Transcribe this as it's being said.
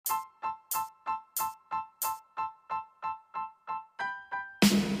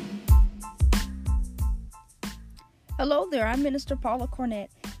Hello there, I'm Minister Paula Cornett.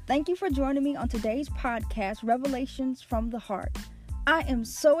 Thank you for joining me on today's podcast, Revelations from the Heart. I am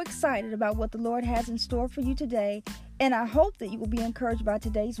so excited about what the Lord has in store for you today, and I hope that you will be encouraged by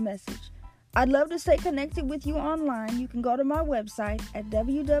today's message. I'd love to stay connected with you online. You can go to my website at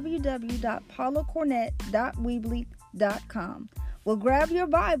www.paulacornett.weebly.com. Well, grab your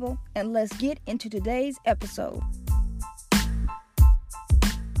Bible and let's get into today's episode.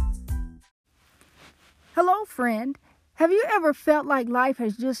 Hello, friend. Have you ever felt like life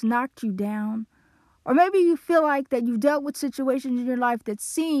has just knocked you down? Or maybe you feel like that you've dealt with situations in your life that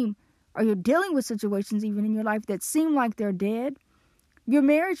seem, or you're dealing with situations even in your life that seem like they're dead. Your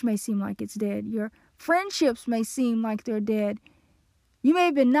marriage may seem like it's dead. Your friendships may seem like they're dead. You may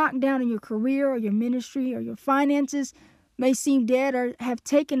have been knocked down in your career or your ministry, or your finances may seem dead or have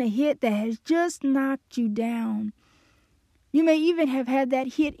taken a hit that has just knocked you down. You may even have had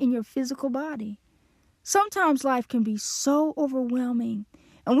that hit in your physical body. Sometimes life can be so overwhelming,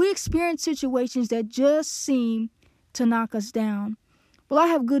 and we experience situations that just seem to knock us down. Well, I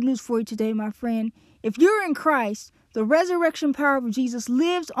have good news for you today, my friend. If you're in Christ, the resurrection power of Jesus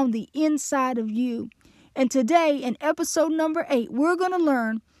lives on the inside of you. And today, in episode number 8, we're going to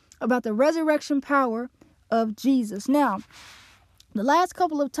learn about the resurrection power of Jesus. Now, the last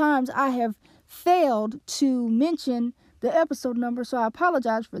couple of times I have failed to mention the episode number, so I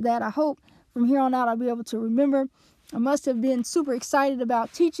apologize for that. I hope from here on out I'll be able to remember. I must have been super excited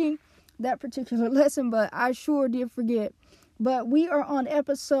about teaching that particular lesson, but I sure did forget. But we are on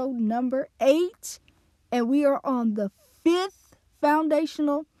episode number 8, and we are on the 5th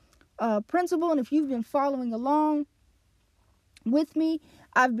foundational principle. And if you've been following along with me,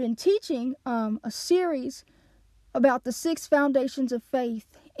 I've been teaching a series about the 6 foundations of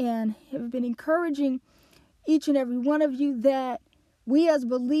faith, and have been encouraging each and every one of you that we as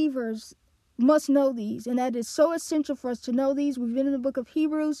believers must know these, and that is so essential for us to know these. We've been in the book of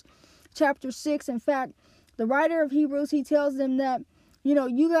Hebrews chapter 6. In fact, the writer of Hebrews, he tells them that,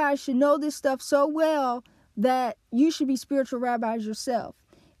 you guys should know this stuff so well that you should be spiritual rabbis yourself.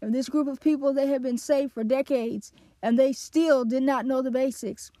 And this group of people, they have been saved for decades, and they still did not know the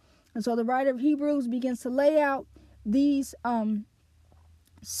basics. And so the writer of Hebrews begins to lay out these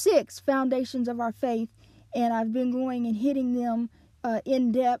 6 foundations of our faith, and I've been going and hitting them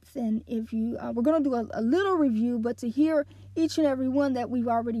in depth. And if you we're going to do a little review, but to hear each and every one that we've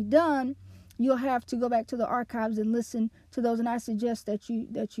already done, you'll have to go back to the archives and listen to those, and I suggest that you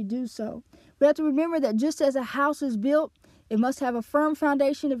do so. We have to remember that just as a house is built, it must have a firm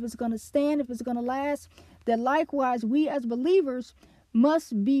foundation if it's going to stand, if it's going to last. That likewise, we as believers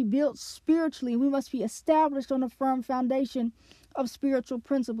must be built spiritually. We must be established on a firm foundation of spiritual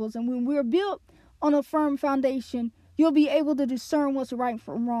principles. And when we're built on a firm foundation, you'll be able to discern what's right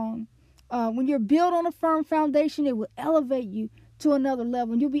from wrong. When you're built on a firm foundation, it will elevate you to another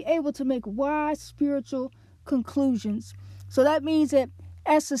level, and you'll be able to make wise spiritual conclusions. So that means that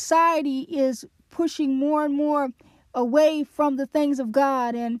as society is pushing more and more away from the things of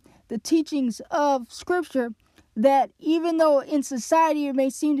God and the teachings of Scripture, that even though in society it may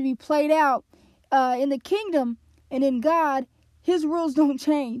seem to be played out, in the kingdom and in God, His rules don't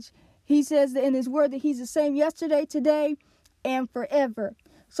change. He says that in His word that He's the same yesterday, today, and forever.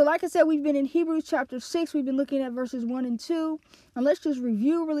 So like I said, we've been in Hebrews chapter 6. We've been looking at verses 1 and 2. And let's just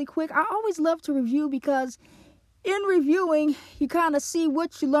review really quick. I always love to review because in reviewing, you kind of see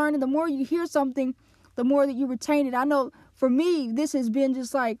what you learn. And the more you hear something, the more that you retain it. I know for me, this has been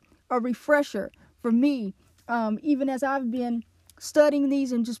just like a refresher for me. Even as I've been studying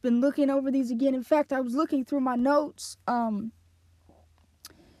these and just been looking over these again. In fact, I was looking through my notes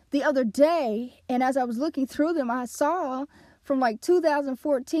the other day, and as I was looking through them, I saw from like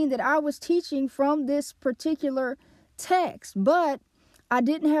 2014 that I was teaching from this particular text, but I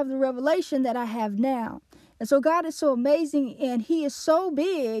didn't have the revelation that I have now. And so God is so amazing, and He is so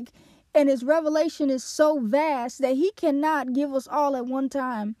big, and His revelation is so vast that He cannot give us all at one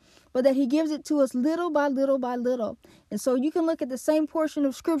time, but that He gives it to us little by little by little. And so you can look at the same portion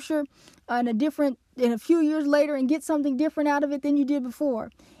of Scripture in a few years later and get something different out of it than you did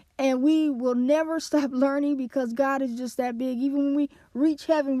before. And we will never stop learning because God is just that big. Even when we reach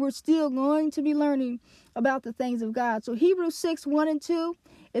heaven, we're still going to be learning about the things of God. So Hebrews 6, 1 and 2,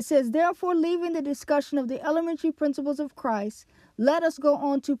 it says, "Therefore, leaving the discussion of the elementary principles of Christ, let us go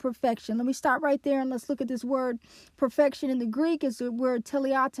on to perfection." Let me stop right there and let's look at this word perfection. In the Greek is the word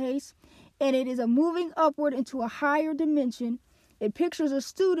teleates, and it is a moving upward into a higher dimension. It pictures a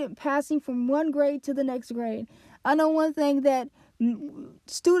student passing from one grade to the next grade. I know one thing that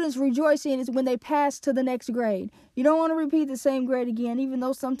students rejoicing is when they pass to the next grade. You don't want to repeat the same grade again, even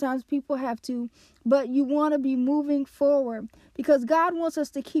though sometimes people have to, but you want to be moving forward because God wants us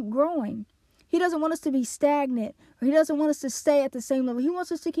to keep growing. He doesn't want us to be stagnant, or he doesn't want us to stay at the same level. He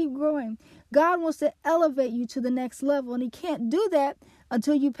wants us to keep growing. God wants to elevate you to the next level, and he can't do that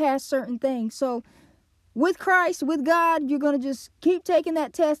until you pass certain things. So with Christ, with God, you're going to just keep taking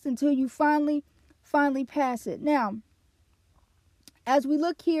that test until you finally pass it. Now, as we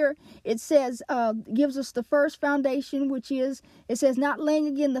look here, it says, gives us the first foundation, which is, it says, not laying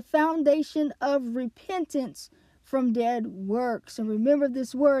again the foundation of repentance from dead works. And remember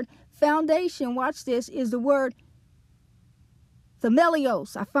this word, foundation, watch this, is the word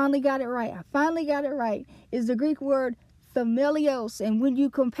themelios. I finally got it right. Is the Greek word themelios. And when you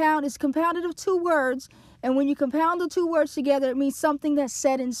compound, it's compounded of two words. And when you compound the two words together, it means something that's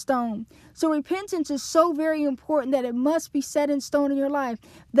set in stone. So repentance is so very important that it must be set in stone in your life.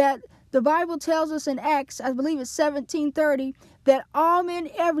 That the Bible tells us in Acts, I believe it's 17:30, that all men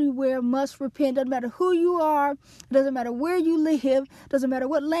everywhere must repent. Doesn't matter who you are, doesn't matter where you live, doesn't matter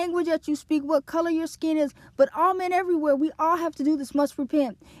what language that you speak, what color your skin is, but all men everywhere, we all have to do this, must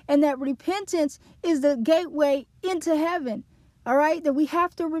repent. And that repentance is the gateway into heaven. All right, that we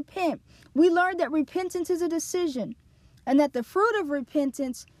have to repent. We learned that repentance is a decision, and that the fruit of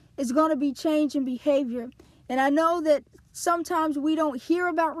repentance is going to be change in behavior. And I know that sometimes we don't hear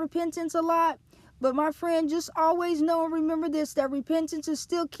about repentance a lot, but my friend, just always know and remember this, that repentance is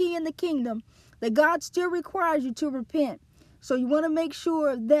still key in the kingdom, that God still requires you to repent. So you want to make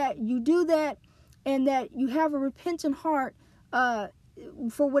sure that you do that and that you have a repentant heart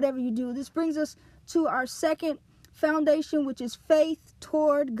for whatever you do. This brings us to our second foundation, which is faith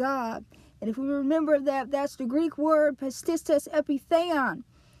toward God. And if we remember that, that's the Greek word pististes epitheon.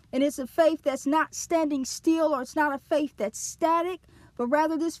 And it's a faith that's not standing still, or it's not a faith that's static, but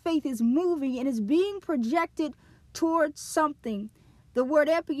rather this faith is moving and is being projected towards something. The word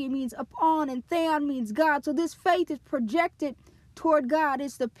epi means upon, and theon means God. So this faith is projected toward God.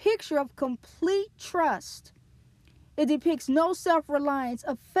 It's the picture of complete trust. It depicts no self-reliance,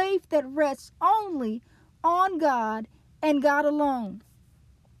 a faith that rests only on God and God alone.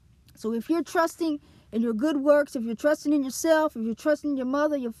 So if you're trusting in your good works, if you're trusting in yourself, if you're trusting in your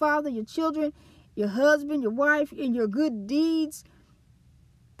mother, your father, your children, your husband, your wife, in your good deeds,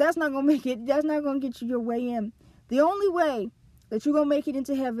 that's not going to make it. That's not going to get you your way in. The only way that you're going to make it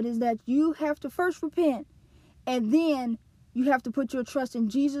into heaven is that you have to first repent, and then you have to put your trust in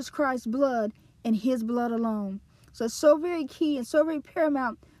Jesus Christ's blood and his blood alone. So it's so very key and so very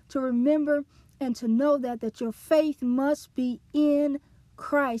paramount to remember and to know that your faith must be in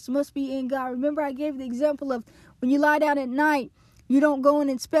Christ, must be in God. Remember, I gave the example of when you lie down at night, you don't go and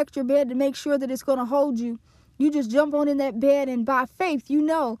inspect your bed to make sure that it's going to hold you. You just jump on in that bed, and by faith, you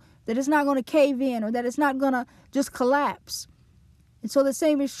know that it's not going to cave in, or that it's not going to just collapse. And so the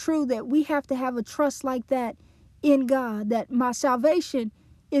same is true, that we have to have a trust like that in God, that my salvation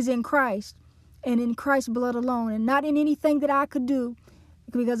is in Christ and in Christ's blood alone, and not in anything that I could do.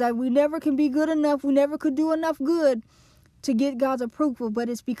 Because we never can be good enough. We never could do enough good to get God's approval. But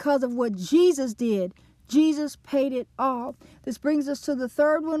it's because of what Jesus did. Jesus paid it all. This brings us to the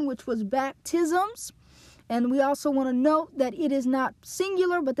third one, which was baptisms. And we also want to note that it is not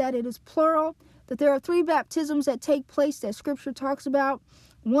singular, but that it is plural. That there are 3 baptisms that take place that Scripture talks about.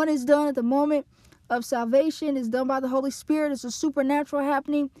 One is done at the moment of salvation. It's done by the Holy Spirit. It's a supernatural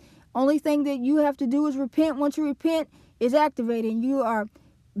happening. Only thing that you have to do is repent. Once you repent, it's activated. You are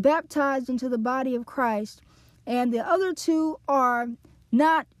baptized into the body of Christ. And the other 2 are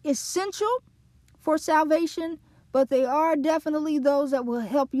not essential for salvation, but they are definitely those that will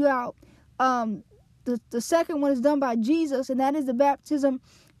help you out. The second one is done by Jesus, and that is the baptism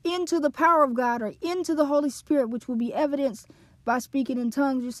into the power of God, or into the Holy Spirit, which will be evidenced by speaking in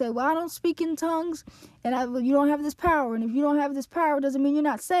tongues. You say, well, I don't speak in tongues, and you don't have this power. And if you don't have this power, it doesn't mean you're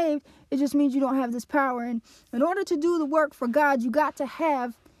not saved. It just means you don't have this power. And in order to do the work for God, you got to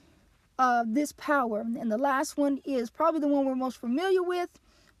have this power. And the last one is probably the one we're most familiar with,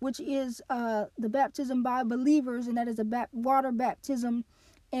 which is the baptism by believers, and that is a water baptism.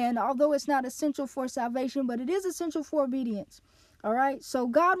 And although it's not essential for salvation, but it is essential for obedience. All right? So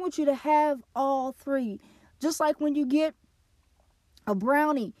God wants you to have all 3. Just like when you get a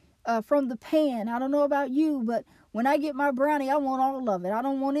brownie from the pan. I don't know about you, but when I get my brownie, I want all of it. I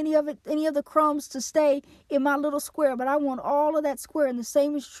don't want any of the crumbs to stay in my little square, but I want all of that square. And the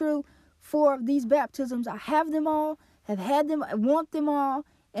same is true for these baptisms. I have them all, have had them, I want them all,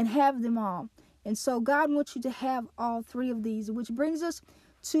 and have them all. And so God wants you to have all 3 of these, which brings us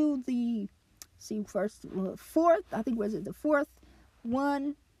to the fourth, I think, was it the fourth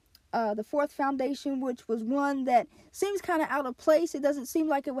the fourth foundation, which was one that seems kind of out of place. It doesn't seem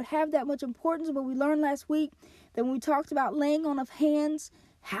like it would have that much importance, but we learned last week that when we talked about laying on of hands,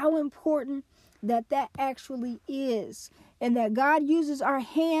 how important that actually is, and that God uses our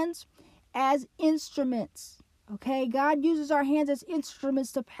hands as instruments. Okay, God uses our hands as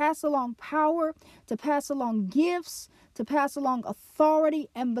instruments to pass along power, to pass along gifts, to pass along authority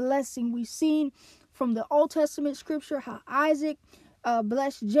and blessing. We've seen from the Old Testament scripture how Isaac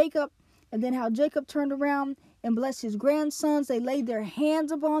blessed Jacob, and then how Jacob turned around and blessed his grandsons. They laid their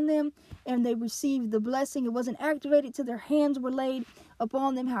hands upon them and they received the blessing. It wasn't activated till their hands were laid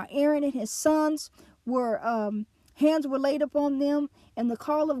upon them. How Aaron and his sons were hands were laid upon them, and the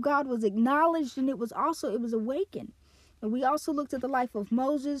call of God was acknowledged, and it was awakened. And we also looked at the life of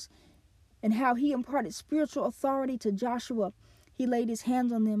Moses and how he imparted spiritual authority to Joshua. He laid his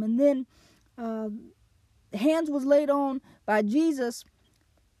hands on them, and then hands was laid on by Jesus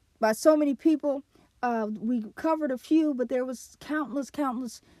by so many people. We covered a few, but there was countless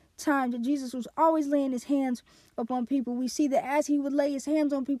times that Jesus was always laying his hands upon people. We see that as he would lay his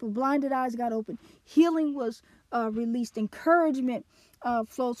hands on people, blinded eyes got open, healing was released, encouragement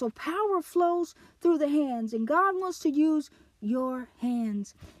flows. So power flows through the hands, and God wants to use your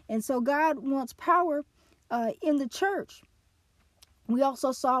hands. And so God wants power in the church. We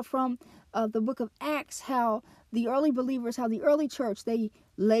also saw from the book of Acts how the early believers, how the early church, they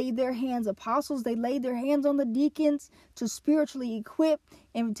laid their hands, apostles, they laid their hands on the deacons to spiritually equip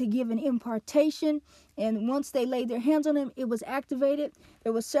and to give an impartation. And once they laid their hands on them, it was activated.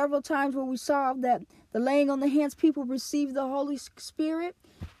 There were several times where we saw that the laying on the hands, people received the Holy Spirit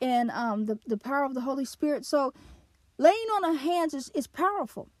and the power of the Holy Spirit. Laying on the hands is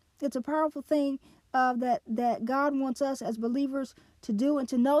powerful. It's a powerful thing that God wants us as believers to do, and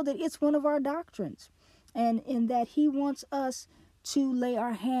to know that it's one of our doctrines, and in that he wants us to lay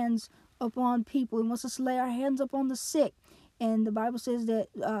our hands upon people. He wants us to lay our hands upon the sick. And the Bible says that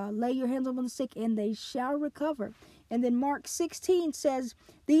lay your hands upon the sick and they shall recover. And then Mark 16 says,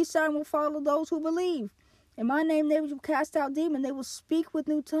 these signs will follow those who believe. In my name they will cast out demons. They will speak with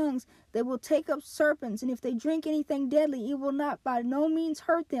new tongues. They will take up serpents. And if they drink anything deadly, it will not by no means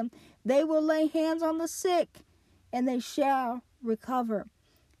hurt them. They will lay hands on the sick and they shall recover.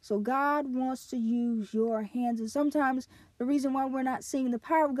 So God wants to use your hands. And sometimes the reason why we're not seeing the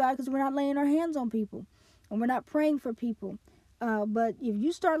power of God is because we're not laying our hands on people and we're not praying for people. But if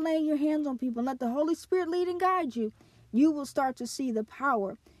you start laying your hands on people and let the Holy Spirit lead and guide you, you will start to see the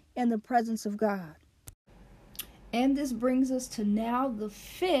power and the presence of God. And this brings us to now the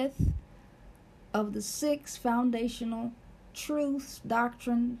fifth of the 6 foundational truths,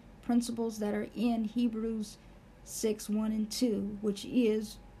 doctrine, principles that are in Hebrews 6:1-2, which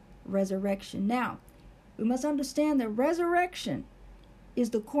is resurrection. Now, we must understand that resurrection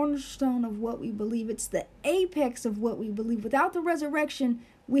is the cornerstone of what we believe. It's the apex of what we believe. Without the resurrection,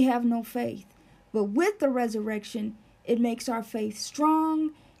 we have no faith. But with the resurrection, it makes our faith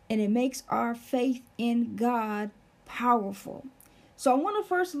strong and it makes our faith in God powerful. So I want to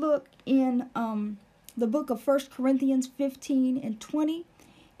first look in the book of 1 Corinthians 15:20,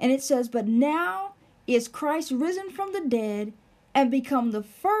 and it says, but now is Christ risen from the dead and become the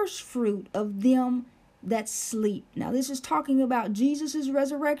first fruit of them that sleep. Now this is talking about Jesus'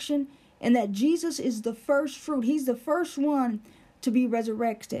 resurrection, and that Jesus is the first fruit. He's the first one to be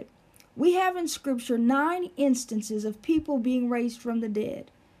resurrected. We have in Scripture 9 instances of people being raised from the dead.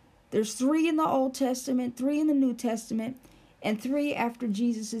 There's 3 in the Old Testament, 3 in the New Testament, and 3 after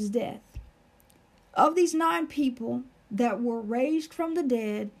Jesus' death. Of these 9 people that were raised from the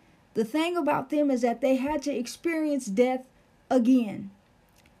dead, the thing about them is that they had to experience death again.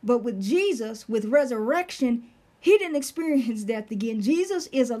 But with Jesus, with resurrection, he didn't experience death again. Jesus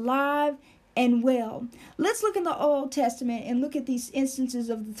is alive and well. Let's look in the Old Testament and look at these instances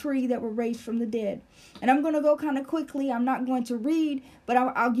of the 3 that were raised from the dead. And I'm going to go kind of quickly. I'm not going to read, but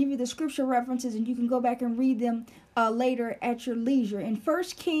I'll give you the scripture references and you can go back and read them later at your leisure. In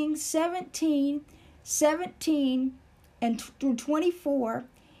 1 Kings 17:17 and through 24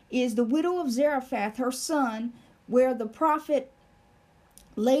 is the widow of Zarephath, her son, where the prophet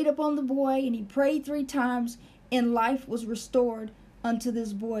laid upon the boy and he prayed 3 times and life was restored unto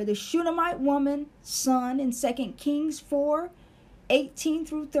this boy. The Shunammite woman son in 2 Kings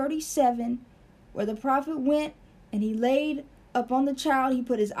 4:18-37, where the prophet went and he laid upon the child. He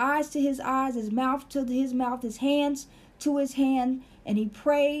put his eyes to his eyes, his mouth to his mouth, his hands to his hand, and he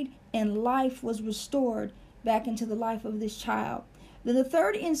prayed and life was restored back into the life of this child. Then the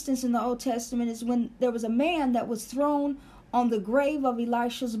 3rd instance in the Old Testament is when there was a man that was thrown on the grave of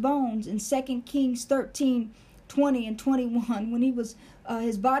Elisha's bones in 2 Kings 13:12 20 and 21, when he was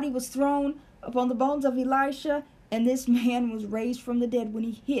his body was thrown upon the bones of Elisha, and this man was raised from the dead. When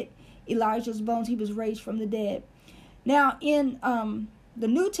he hit Elijah's bones, he was raised from the dead. Now, in the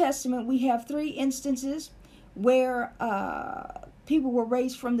New Testament, we have 3 instances where people were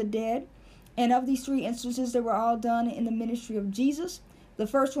raised from the dead. And of these 3 instances, they were all done in the ministry of Jesus. The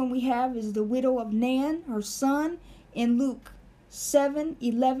first one we have is the widow of Nain, her son, in Luke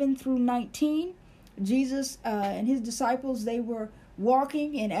 7:11 through 19. Jesus and his disciples, they were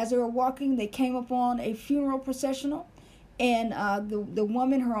walking, and as they were walking, they came upon a funeral processional. And the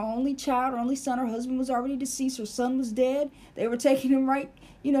woman, her only child, her only son, her husband was already deceased. Her son was dead. They were taking him right,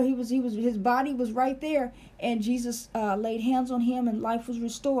 his body was right there. And Jesus laid hands on him, and life was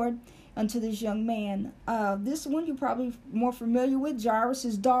restored unto this young man. This one you're probably more familiar with,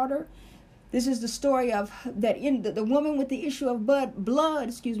 Jairus' daughter. This is the story of that in the woman with the issue of blood,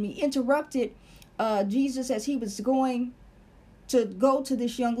 interrupted Jesus as he was going to go to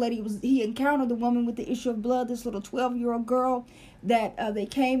this young lady. He encountered the woman with the issue of blood, this little 12-year-old girl that they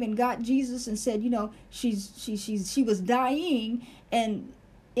came and got Jesus and said, she was dying. And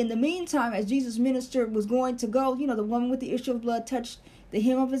in the meantime, as Jesus' minister was going to go, the woman with the issue of blood touched the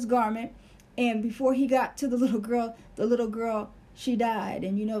hem of his garment, and before he got to the little girl, she died.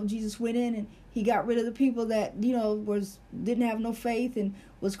 And Jesus went in and he got rid of the people that didn't have no faith and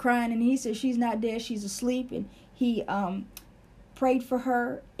was crying, and he said, she's not dead, she's asleep. And he prayed for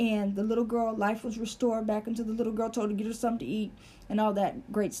her, and the little girl, life was restored back into the little girl, told her to get her something to eat and all that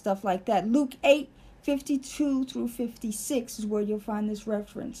great stuff like that. Luke 8:52 through 56 is where you'll find this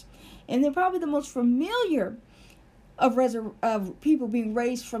reference. And then probably the most familiar of people being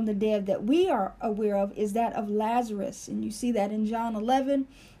raised from the dead that we are aware of is that of Lazarus. And you see that in John 11,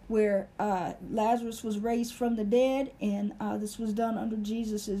 where Lazarus was raised from the dead, and this was done under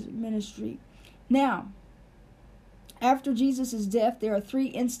Jesus' ministry. Now, after Jesus' death, there are 3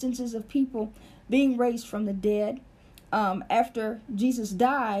 instances of people being raised from the dead. After Jesus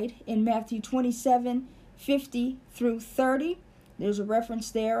died, in Matthew 27:50 through 30, there's a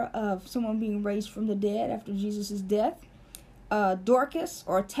reference there of someone being raised from the dead after Jesus' death. Dorcas,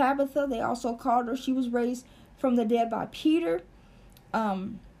 or Tabitha, they also called her. She was raised from the dead by Peter.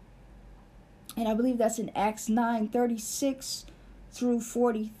 And I believe that's in Acts 9:36 through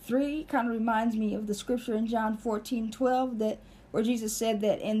 43. Kind of reminds me of the scripture in John 14:12 where Jesus said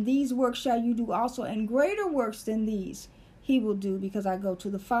that, "And these works shall you do also, and greater works than these he will do, because I go to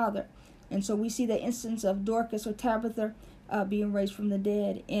the Father." And so we see the instance of Dorcas or Tabitha being raised from the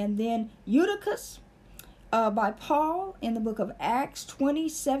dead. And then Eutychus by Paul in the book of Acts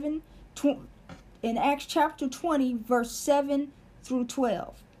in Acts chapter 20, verse 7 through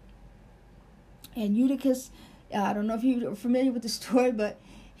 12. And Eutychus, I don't know if you're familiar with the story, but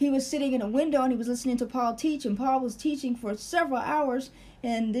he was sitting in a window and he was listening to Paul teach, and Paul was teaching for several hours.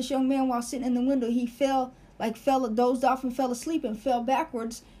 And this young man, while sitting in the window, he dozed off and fell asleep and fell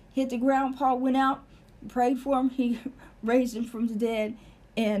backwards, hit the ground. Paul went out, prayed for him. He raised him from the dead,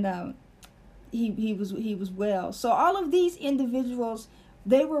 and he was well. So all of these individuals,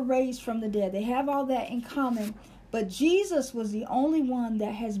 they were raised from the dead. They have all that in common. But Jesus was the only one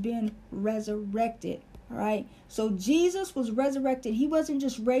that has been resurrected. All right. So Jesus was resurrected. He wasn't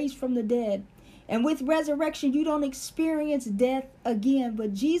just raised from the dead. And with resurrection, you don't experience death again.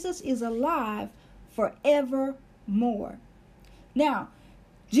 But Jesus is alive forevermore. Now,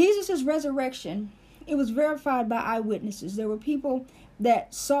 Jesus' resurrection, it was verified by eyewitnesses. There were people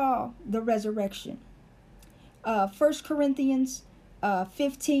that saw the resurrection. 1 Corinthians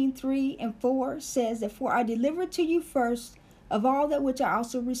 15:3 and 4 says that, "For I delivered to you first of all that which I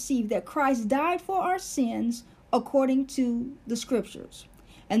also received, that Christ died for our sins according to the Scriptures,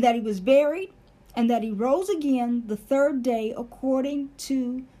 and that he was buried, and that he rose again the 3rd day according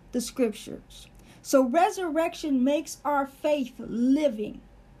to the Scriptures." So resurrection makes our faith living.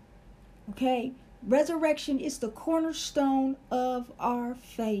 Okay? Resurrection is the cornerstone of our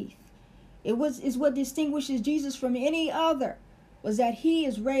faith. Is what distinguishes Jesus from any other, was that he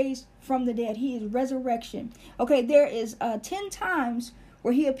is raised from the dead. He is resurrection. Okay, there is 10 times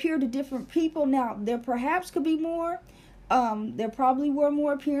where he appeared to different people. Now, there perhaps could be more. There probably were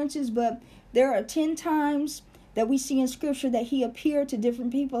more appearances, but there are 10 times that we see in Scripture that he appeared to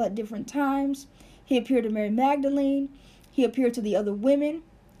different people at different times. He appeared to Mary Magdalene. He appeared to the other women.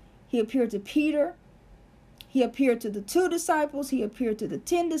 He appeared to Peter. He appeared to the 2 disciples. He appeared to the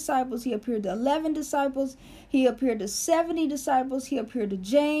 10 disciples. He appeared to 11 disciples. He appeared to 70 disciples. He appeared to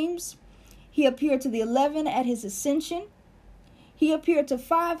James. He appeared to the 11 at his ascension. He appeared to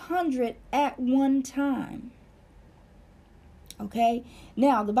 500 at one time. Okay?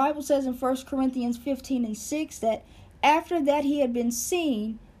 Now, the Bible says in 1 Corinthians 15:6 that after that he had been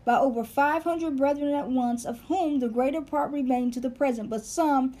seen by over 500 brethren at once, of whom the greater part remain to the present, but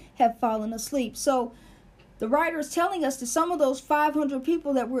some have fallen asleep. So the writer is telling us that some of those 500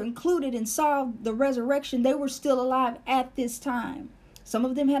 people that were included and saw the resurrection, they were still alive at this time. Some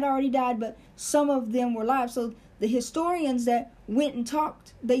of them had already died, but some of them were alive. So the historians that went and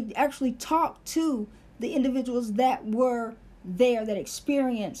talked, they actually talked to the individuals that were there, that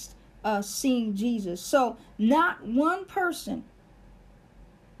experienced seeing Jesus. So not one person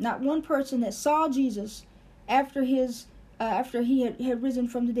that saw Jesus after he had risen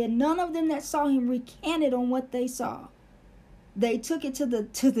from the dead, none of them that saw him recanted on what they saw. They took it to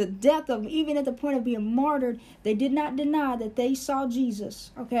the death of, even at the point of being martyred, they did not deny that they saw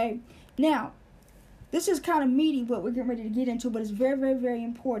Jesus. Okay? Now, this is kind of meaty what we're getting ready to get into, but it's very, very, very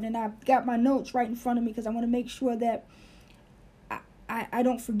important. And I've got my notes right in front of me because I want to make sure that I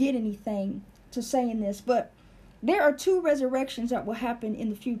don't forget anything to say in this. But there are 2 resurrections that will happen in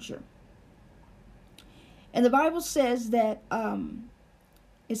the future. And the Bible says that,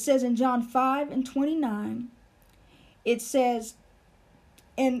 it says in John 5:29, it says,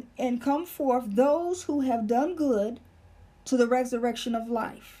 and come forth those who have done good to the resurrection of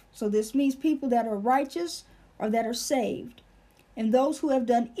life. So this means people that are righteous or that are saved. And those who have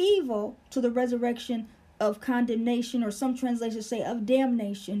done evil to the resurrection of condemnation, or some translations say of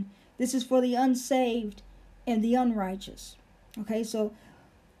damnation. This is for the unsaved and the unrighteous. Okay, so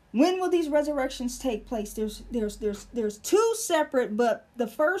when will these resurrections take place? There's 2 separate, but the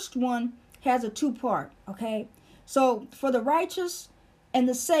first one has a 2-part. Okay, so for the righteous and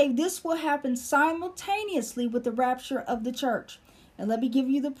the saved, this will happen simultaneously with the rapture of the church. And let me give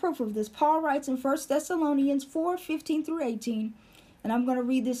you the proof of this. Paul writes in 1 Thessalonians 4:15 through 18, and I'm going to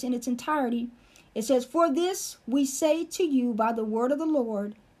read this in its entirety. It says, "For this we say to you by the word of the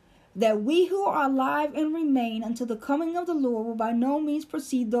Lord, that we who are alive and remain until the coming of the Lord will by no means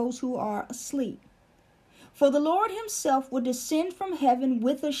precede those who are asleep. For the Lord himself will descend from heaven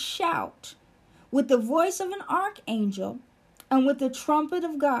with a shout, with the voice of an archangel, and with the trumpet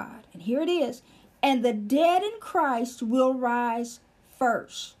of God." And here it is. "And the dead in Christ will rise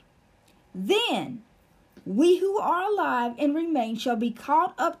first. Then we who are alive and remain shall be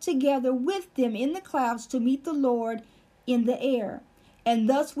caught up together with them in the clouds to meet the Lord in the air. And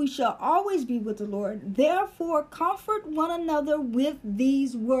thus we shall always be with the Lord. Therefore comfort one another with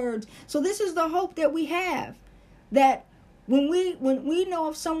these words." So this is the hope that we have. That when we know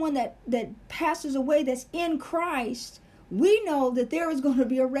of someone that passes away that's in Christ, we know that there is going to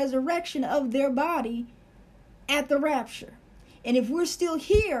be a resurrection of their body at the rapture. And if we're still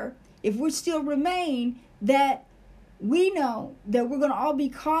here, if we still remain, that we know that we're going to all be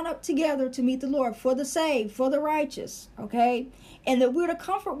caught up together to meet the Lord, for the saved, for the righteous, okay? And that we're to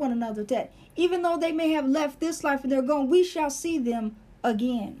comfort one another, that even though they may have left this life and they're gone, we shall see them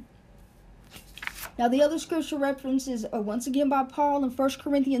again. Now, the other scripture references are once again by Paul in 1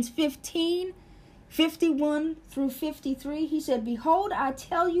 Corinthians 15:51 through 53. He said, "Behold, I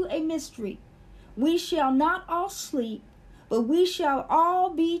tell you a mystery. We shall not all sleep, but we shall all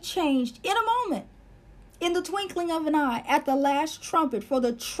be changed in a moment, in the twinkling of an eye, at the last trumpet. For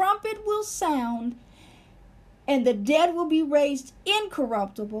the trumpet will sound, and the dead will be raised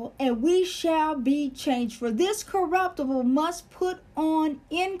incorruptible, and we shall be changed. For this corruptible must put on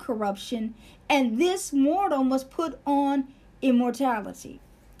incorruption, and this mortal must put on immortality."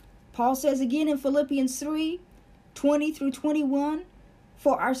 Paul says again in Philippians 3:20 through 21,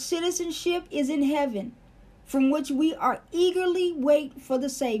 "For our citizenship is in heaven, from which we are eagerly wait for the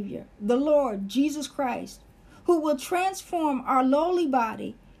Savior, the Lord Jesus Christ, who will transform our lowly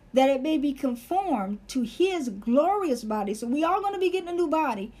body, that it may be conformed to his glorious body." So we all going to be getting a new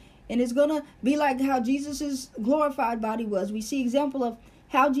body, and it's going to be like how Jesus' glorified body was. We see example of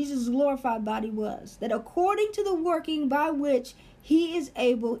how Jesus' glorified body was, that according to the working by which he is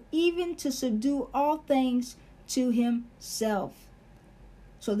able even to subdue all things to himself.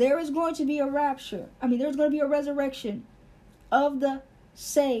 So there is going to be a rapture. There's going to be a resurrection of the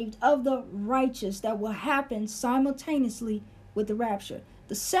saved, of the righteous, that will happen simultaneously with the rapture.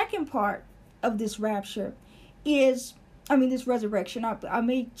 The second part of this rapture is, this resurrection. I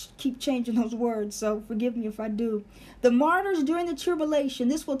may keep changing those words, so forgive me if I do. The martyrs during the tribulation.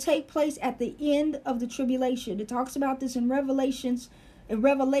 This will take place at the end of the tribulation. It talks about this in Revelation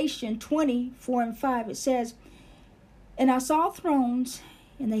 20:4-5. It says, "And I saw thrones,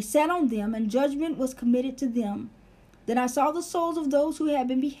 and they sat on them, and judgment was committed to them. Then I saw the souls of those who had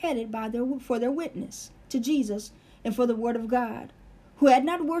been beheaded for their witness to Jesus and for the word of God, who had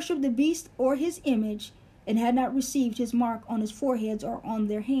not worshipped the beast or his image, and had not received his mark on his foreheads or on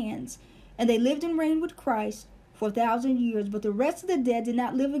their hands. And they lived and reigned with Christ for 1,000 years. But the rest of the dead did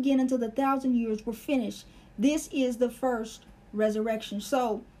not live again until the 1,000 years were finished. This is the first resurrection.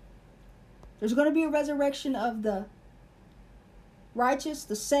 So there's going to be a resurrection of the righteous,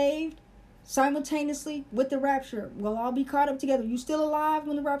 the saved, simultaneously with the rapture. We'll all be caught up together. You're still alive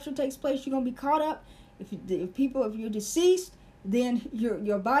when the rapture takes place. You're going to be caught up. If you're deceased, then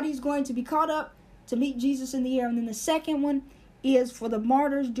your body's going to be caught up to meet Jesus in the air. And then the second one is for the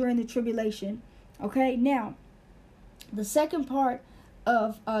martyrs during the tribulation. Okay, now the second part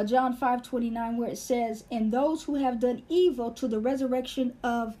of John 5:29, where it says, and those who have done evil to the resurrection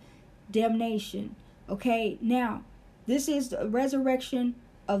of damnation. Okay, now this is the resurrection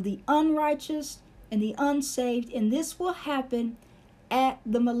of the unrighteous and the unsaved, and this will happen at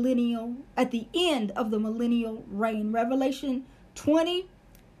the end of the millennial reign. Revelation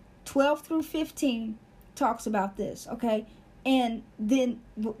 20:12 through 15 talks about this. Okay, and then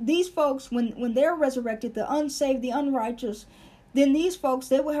these folks, when they're resurrected, the unsaved, the unrighteous, then these folks,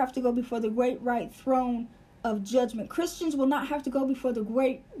 they will have to go before the great white throne of judgment. Christians will not have to go before the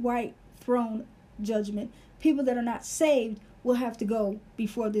great white throne judgment. People that are not saved will have to go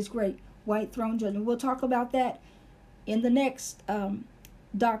before this great white throne judgment. We'll talk about that in the next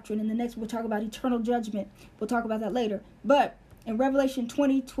doctrine. We'll talk about eternal judgment. We'll talk about that later. But in Revelation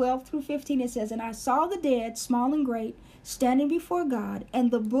 20:12 through 15, it says, and I saw the dead, small and great, standing before God, and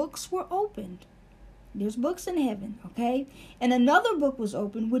the books were opened. There's books in heaven, okay? And another book was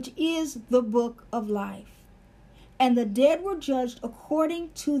opened, which is the book of life. And the dead were judged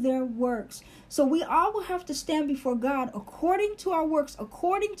according to their works. So we all will have to stand before God according to our works,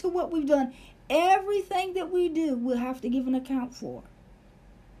 according to what we've done. Everything that we do, we'll have to give an account for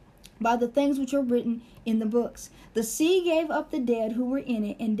by the things which are written in the books. The sea gave up the dead who were in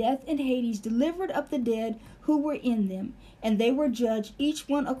it, and death and Hades delivered up the dead who were in them, and they were judged, each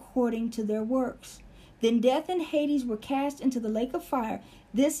one according to their works. Then death and Hades were cast into the lake of fire.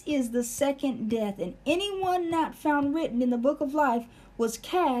 This is the second death, and anyone not found written in the book of life was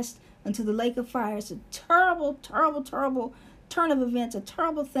cast into the lake of fire. It's a terrible, terrible, terrible turn of events, a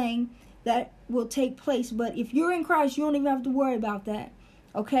terrible thing that will take place. But if you're in Christ, you don't even have to worry about that.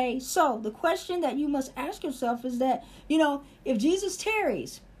 Okay, so the question that you must ask yourself is that, if Jesus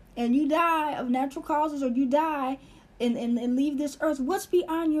tarries and you die of natural causes, or you die and leave this earth, what's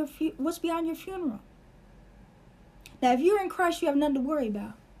beyond your funeral? Now, if you're in Christ, you have nothing to worry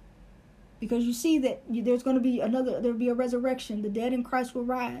about, because you see that there's going to be there'll be a resurrection. The dead in Christ will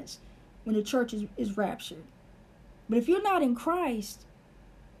rise when the church is raptured. But if you're not in Christ,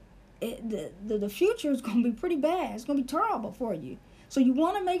 the future is going to be pretty bad. It's going to be terrible for you. So you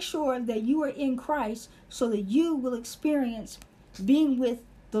want to make sure that you are in Christ so that you will experience being with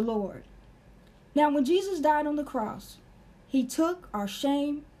the Lord. Now, when Jesus died on the cross, he took our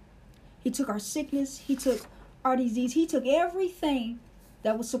shame, he took our sickness, he took our disease, he took everything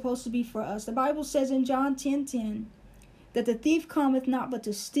that was supposed to be for us. The Bible says in John 10:10 that the thief cometh not but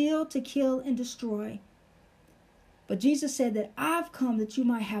to steal, to kill, and destroy. But Jesus said that I've come that you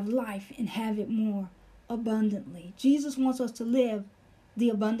might have life and have it more abundantly. Jesus wants us to live the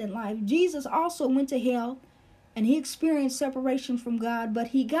abundant life. Jesus also went to hell and he experienced separation from God, but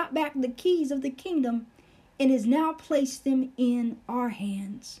he got back the keys of the kingdom and has now placed them in our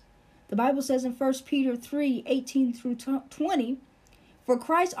hands. The Bible says in 1 Peter 3:18 through 20, for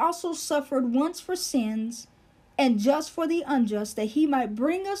Christ also suffered once for sins, and just for the unjust, that he might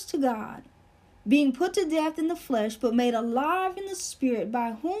bring us to God, being put to death in the flesh, but made alive in the spirit,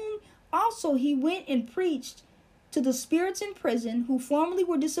 by whom also he went and preached to the spirits in prison, who formerly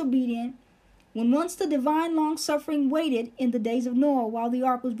were disobedient, when once the divine long-suffering waited in the days of Noah, while the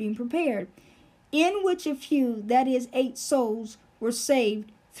ark was being prepared, in which a few, that is 8 souls, were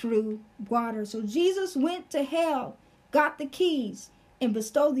saved through water. So Jesus went to hell, got the keys, and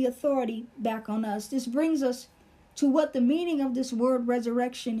bestowed the authority back on us. This brings us to what the meaning of this word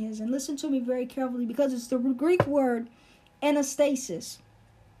resurrection is. And listen to me very carefully, because it's the Greek word anastasis.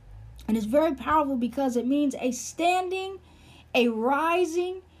 And it's very powerful because it means a standing, a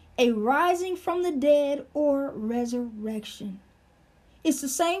rising from the dead, or resurrection. It's the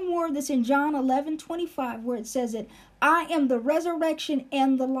same word that's in John 11:25, where it says that I am the resurrection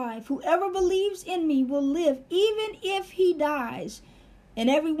and the life. Whoever believes in me will live even if he dies. And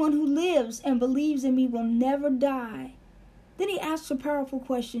everyone who lives and believes in me will never die. Then he asks a powerful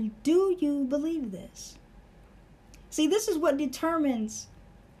question. Do you believe this? See, this is what determines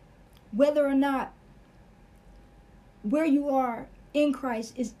whether or not where you are in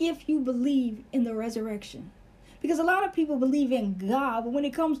Christ, is if you believe in the resurrection. Because a lot of people believe in God, but when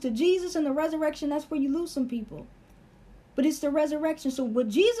it comes to Jesus and the resurrection, that's where you lose some people. But it's the resurrection. So what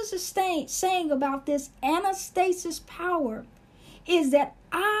Jesus is saying about this anastasis power is that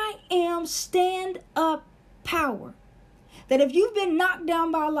I am stand-up power. That if you've been knocked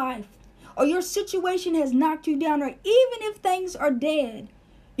down by life, or your situation has knocked you down, or even if things are dead,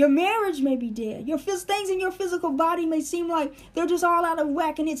 your marriage may be dead, things in your physical body may seem like they're just all out of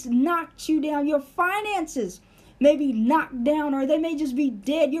whack and it's knocked you down. Your finances may be knocked down, or they may just be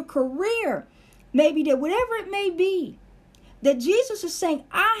dead. Your career may be dead, whatever it may be. That Jesus is saying,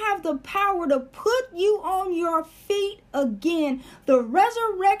 I have the power to put you on your feet again. The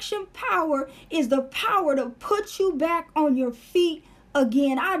resurrection power is the power to put you back on your feet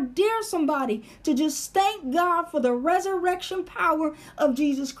again. I dare somebody to just thank God for the resurrection power of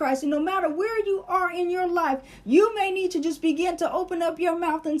Jesus Christ. And no matter where you are in your life, you may need to just begin to open up your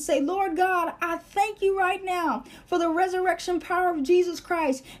mouth and say, Lord God, I thank you right now for the resurrection power of Jesus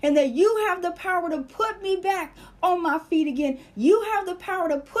Christ, and that you have the power to put me back on my feet again. You have the power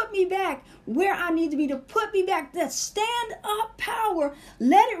to put me back where I need to be, to put me back. That stand up power,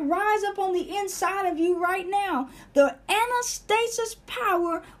 let it rise up on the inside of you right now. The anastasis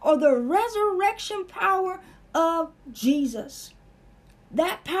power, or the resurrection power of Jesus.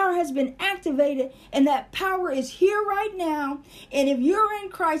 That power has been activated, and that power is here right now. And if you're in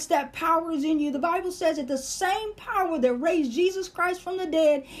Christ, that power is in you. The Bible says that the same power that raised Jesus Christ from the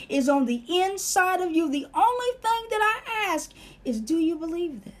dead is on the inside of you. The only thing that I ask is, do you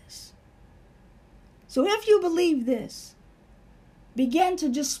believe this? So if you believe this, begin to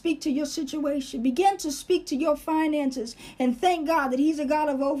just speak to your situation. Begin to speak to your finances and thank God that He's a God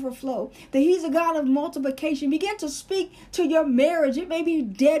of overflow, that He's a God of multiplication. Begin to speak to your marriage. It may be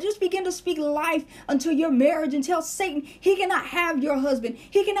dead. Just begin to speak life unto your marriage and tell Satan he cannot have your husband.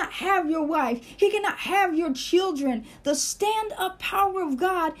 He cannot have your wife. He cannot have your children. The stand-up power of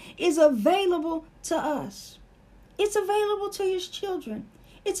God is available to us. It's available to His children.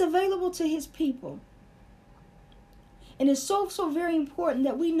 It's available to His people. And it's so very important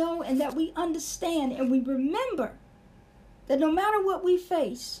that we know and that we understand and we remember that no matter what we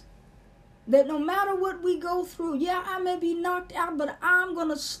face, that no matter what we go through, yeah, I may be knocked out, but I'm going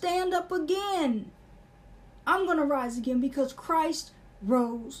to stand up again. I'm going to rise again because Christ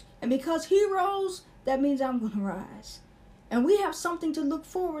rose. And because He rose, that means I'm going to rise. And we have something to look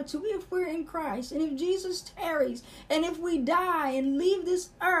forward to if we're in Christ. And if Jesus tarries, and if we die and leave this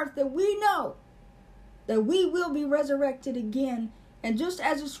earth, that we know that we will be resurrected again. And just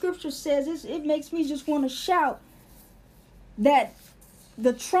as the scripture says, it makes me just want to shout that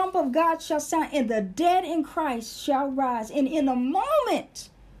the trump of God shall sound, and the dead in Christ shall rise. And in a moment,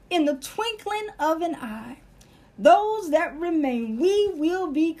 in the twinkling of an eye, those that remain, we will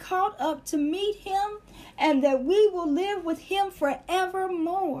be caught up to meet Him, and that we will live with Him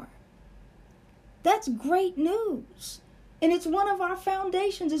forevermore. That's great news. And it's one of our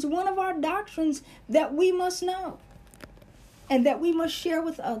foundations. It's one of our doctrines that we must know and that we must share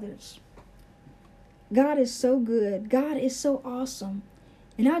with others. God is so good. God is so awesome.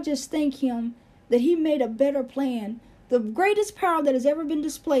 And I just thank Him that He made a better plan. The greatest power that has ever been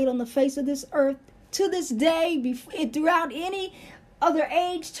displayed on the face of this earth to this day, throughout any other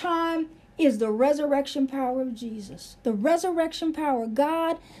age, time, is the resurrection power of Jesus. The resurrection power.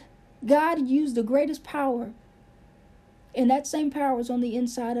 God used the greatest power. And that same power is on the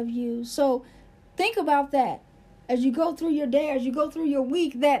inside of you. So think about that as you go through your day, as you go through your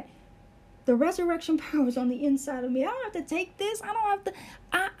week, that the resurrection power is on the inside of me. I don't have to take this. I don't have to.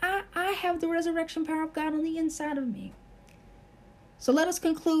 I have the resurrection power of God on the inside of me. So let us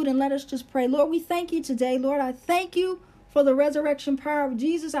conclude and let us just pray. Lord, we thank you today. Lord, I thank you for the resurrection power of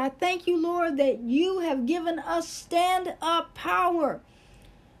Jesus. I thank you, Lord, that you have given us stand-up power.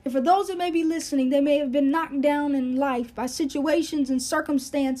 And for those that may be listening, they may have been knocked down in life by situations and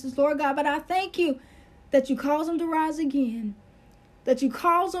circumstances, Lord God. But I thank you that you cause them to rise again. That you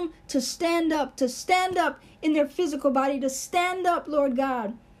cause them to stand up in their physical body, to stand up, Lord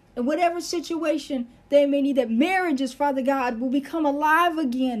God, in whatever situation they may need. That marriages, Father God, will become alive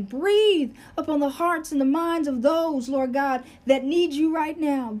again. Breathe upon the hearts and the minds of those, Lord God, that need you right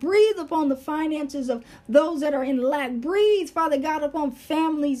now. Breathe upon the finances of those that are in lack. Breathe, Father God, upon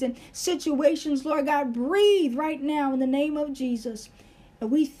families and situations, Lord God. Breathe right now in the name of Jesus.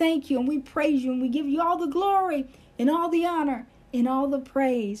 And we thank you and we praise you and we give you all the glory and all the honor and all the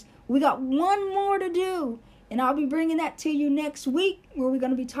praise. We got one more to do, and I'll be bringing that to you next week, where we're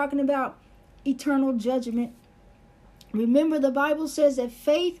going to be talking about eternal judgment. Remember, the Bible says that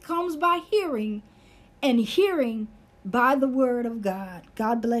faith comes by hearing, and hearing by the word of God.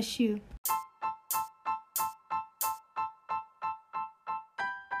 God bless you.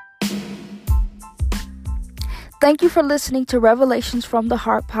 Thank you for listening to Revelations from the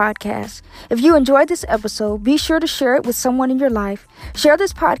Heart podcast. If you enjoyed this episode, be sure to share it with someone in your life. Share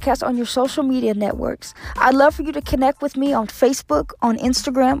this podcast on your social media networks. I'd love for you to connect with me on Facebook, on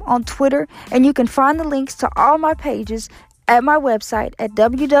Instagram, on Twitter, and you can find the links to all my pages at my website at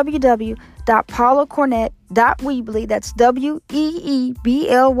www.paulacornett.weebly, that's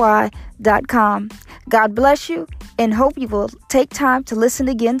WEEBLY.com. God bless you and hope you will take time to listen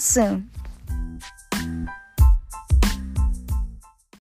again soon.